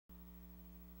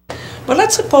But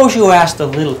let's suppose you asked a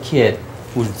little kid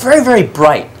who's very, very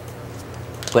bright,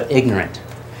 but ignorant.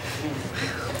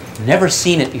 Never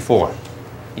seen it before.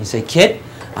 And you say, kid,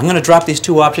 I'm going to drop these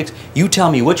two objects. You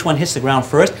tell me which one hits the ground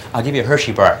first. I'll give you a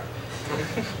Hershey bar.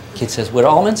 Kid says, with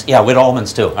almonds? Yeah, with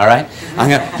almonds too, all right?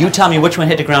 You tell me which one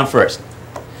hit the ground first.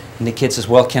 And the kid says,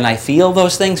 well, can I feel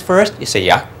those things first? You say,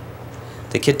 yeah.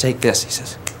 The kid take this. He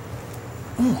says,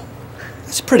 oh,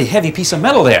 that's a pretty heavy piece of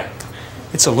metal there.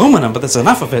 It's aluminum, but there's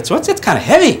enough of it, so it's kind of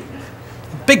heavy.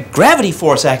 A big gravity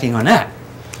force acting on that.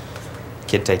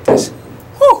 Kid take this.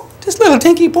 Oh, this little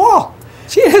tinky ball.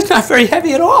 See, it's not very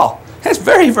heavy at all. It's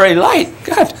very, very light.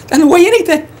 God, doesn't weigh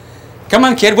anything. Come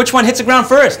on, kid, which one hits the ground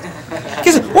first?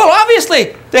 Kid says, well,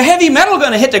 obviously, the heavy metal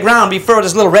going to hit the ground before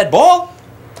this little red ball.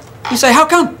 You say, how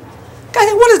come?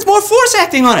 God, what is more force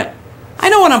acting on it? I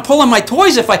know when I'm pulling my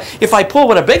toys, if I pull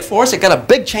with a big force, it got a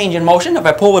big change in motion. If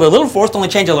I pull with a little force, it only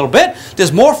change a little bit.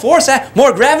 There's more force,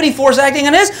 more gravity force acting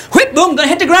on this. Whip, boom, gonna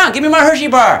hit the ground. Give me my Hershey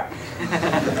bar.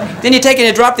 Then you take it and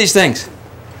you drop these things.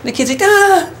 And the kid's like,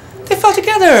 ah, they fell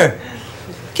together.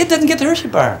 Kid doesn't get the Hershey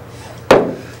bar.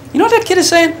 You know what that kid is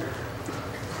saying?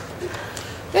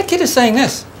 That kid is saying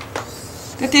this,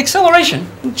 that the acceleration,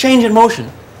 change in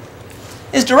motion,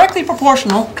 is directly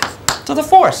proportional to the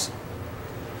force.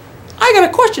 I got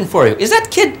a question for you. Is that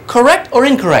kid correct or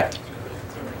incorrect?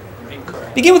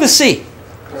 Incorrect. Begin with a C.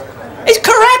 He's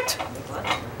correct.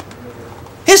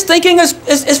 His thinking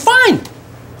is fine.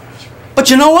 But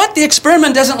you know what? The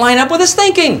experiment doesn't line up with his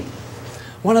thinking.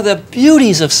 One of the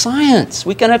beauties of science,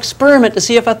 we can experiment to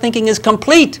see if our thinking is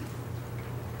complete.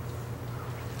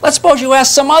 Let's suppose you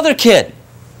ask some other kid.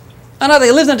 Another,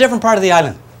 he lives in a different part of the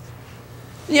island.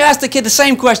 You ask the kid the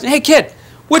same question. Hey kid,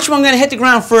 which one going to hit the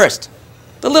ground first?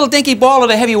 The little dinky ball or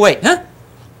the heavy weight, huh?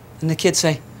 And the kid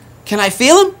say, can I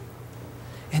feel him?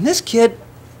 And this kid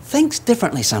thinks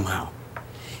differently somehow.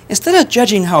 Instead of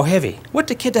judging how heavy, what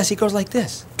the kid does, he goes like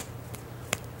this.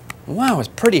 Wow, it's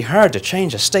pretty hard to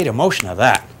change the state of motion of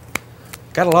that.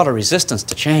 Got a lot of resistance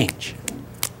to change.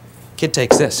 Kid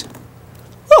takes this.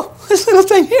 Oh, this little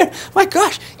thing here. My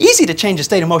gosh, easy to change the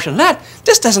state of motion of that.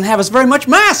 This doesn't have as very much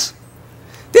mass.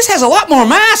 This has a lot more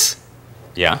mass.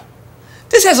 Yeah.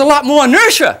 This has a lot more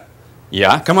inertia.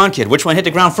 Yeah, come on, kid. Which one hit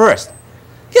the ground first?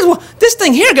 He says, well, this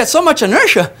thing here got so much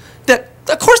inertia that,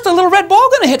 of course, the little red ball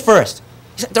going to hit first.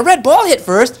 He said, the red ball hit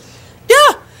first?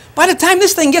 Yeah. By the time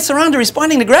this thing gets around to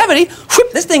responding to gravity,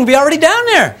 whoop, this thing will be already down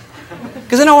there.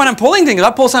 Because I know when I'm pulling things,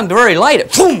 I pull something very light,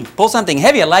 it, boom, pull something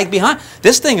heavy, it lags behind.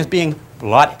 This thing is being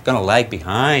going to lag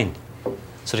behind.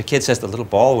 So the kid says the little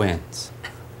ball wins.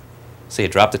 So you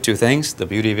drop the two things, the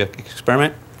beauty of the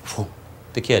experiment, whoop,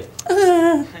 the kid.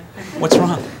 What's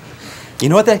wrong? You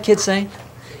know what that kid's saying?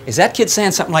 Is that kid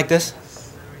saying something like this?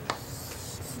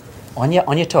 On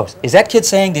your toes. Is that kid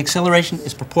saying the acceleration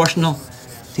is proportional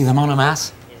to the amount of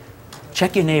mass?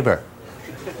 Check your neighbor.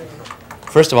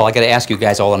 First of all, I got to ask you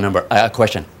guys all a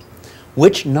question.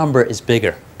 Which number is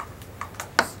bigger?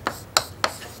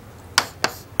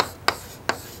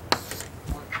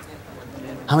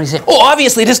 How many say, oh,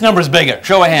 obviously this number is bigger?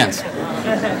 Show of hands.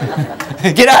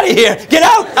 Get out of here. Get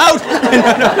out. Out.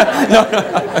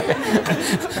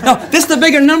 No, this is the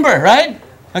bigger number, right?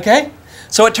 Okay?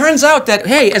 So it turns out that,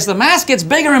 hey, as the mass gets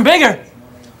bigger and bigger,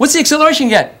 what's the acceleration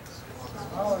get?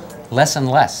 Less and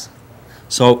less.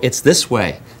 So it's this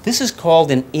way. This is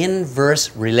called an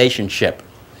inverse relationship.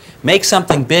 Make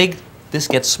something big, this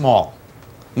gets small.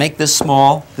 Make this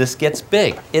small, this gets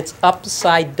big. It's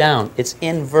upside down. It's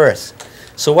inverse.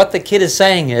 So what the kid is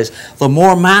saying is, the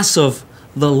more massive,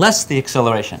 the less the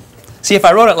acceleration. See, if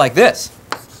I wrote it like this,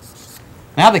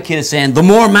 now the kid is saying, the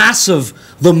more massive,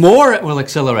 the more it will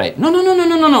accelerate.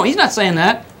 No. He's not saying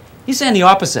that. He's saying the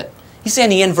opposite. He's saying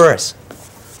the inverse.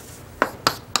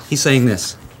 He's saying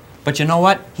this. But you know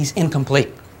what? He's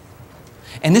incomplete.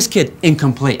 And this kid,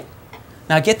 incomplete.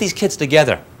 Now get these kids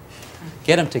together.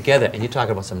 Get them together, and you talk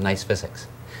about some nice physics.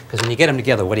 Because when you get them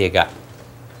together, what do you got?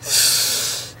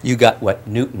 You got what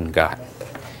Newton got.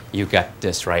 You got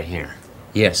this right here.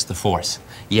 Yes, the force.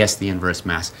 Yes, the inverse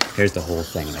mass. Here's the whole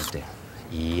thing right there.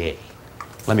 Yay.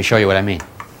 Let me show you what I mean.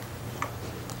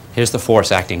 Here's the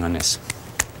force acting on this.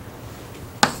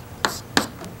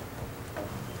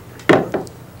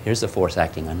 Here's the force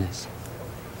acting on this.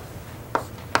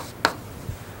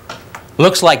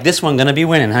 Looks like this one's going to be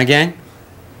winning, huh, gang?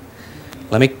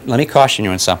 Let me caution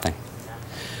you on something.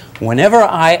 Whenever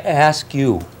I ask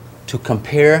you to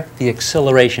compare the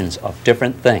accelerations of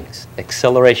different things,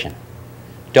 acceleration,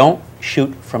 don't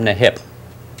shoot from the hip.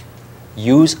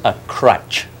 Use a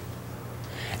crutch.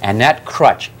 And that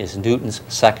crutch is Newton's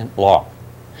second law.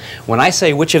 When I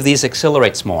say which of these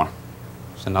accelerates more,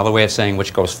 It's another way of saying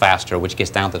which goes faster, which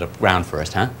gets down to the ground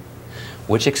first, huh?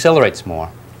 Which accelerates more?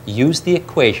 Use the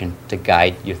equation to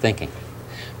guide your thinking.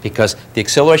 Because the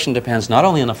acceleration depends not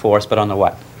only on the force, but on the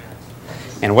what?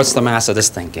 And what's the mass of this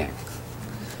thing, gang?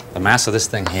 The mass of this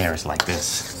thing here is like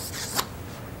this.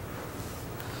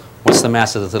 What's the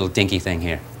mass of this little dinky thing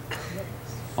here?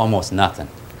 Almost nothing.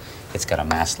 It's got a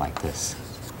mass like this.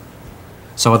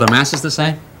 So are the masses the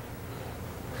same?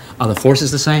 Are the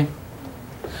forces the same?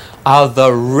 Are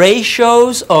the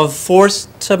ratios of force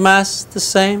to mass the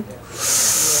same?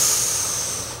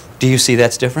 Do you see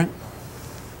that's different?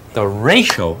 The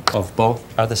ratio of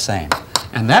both are the same.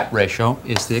 And that ratio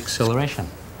is the acceleration.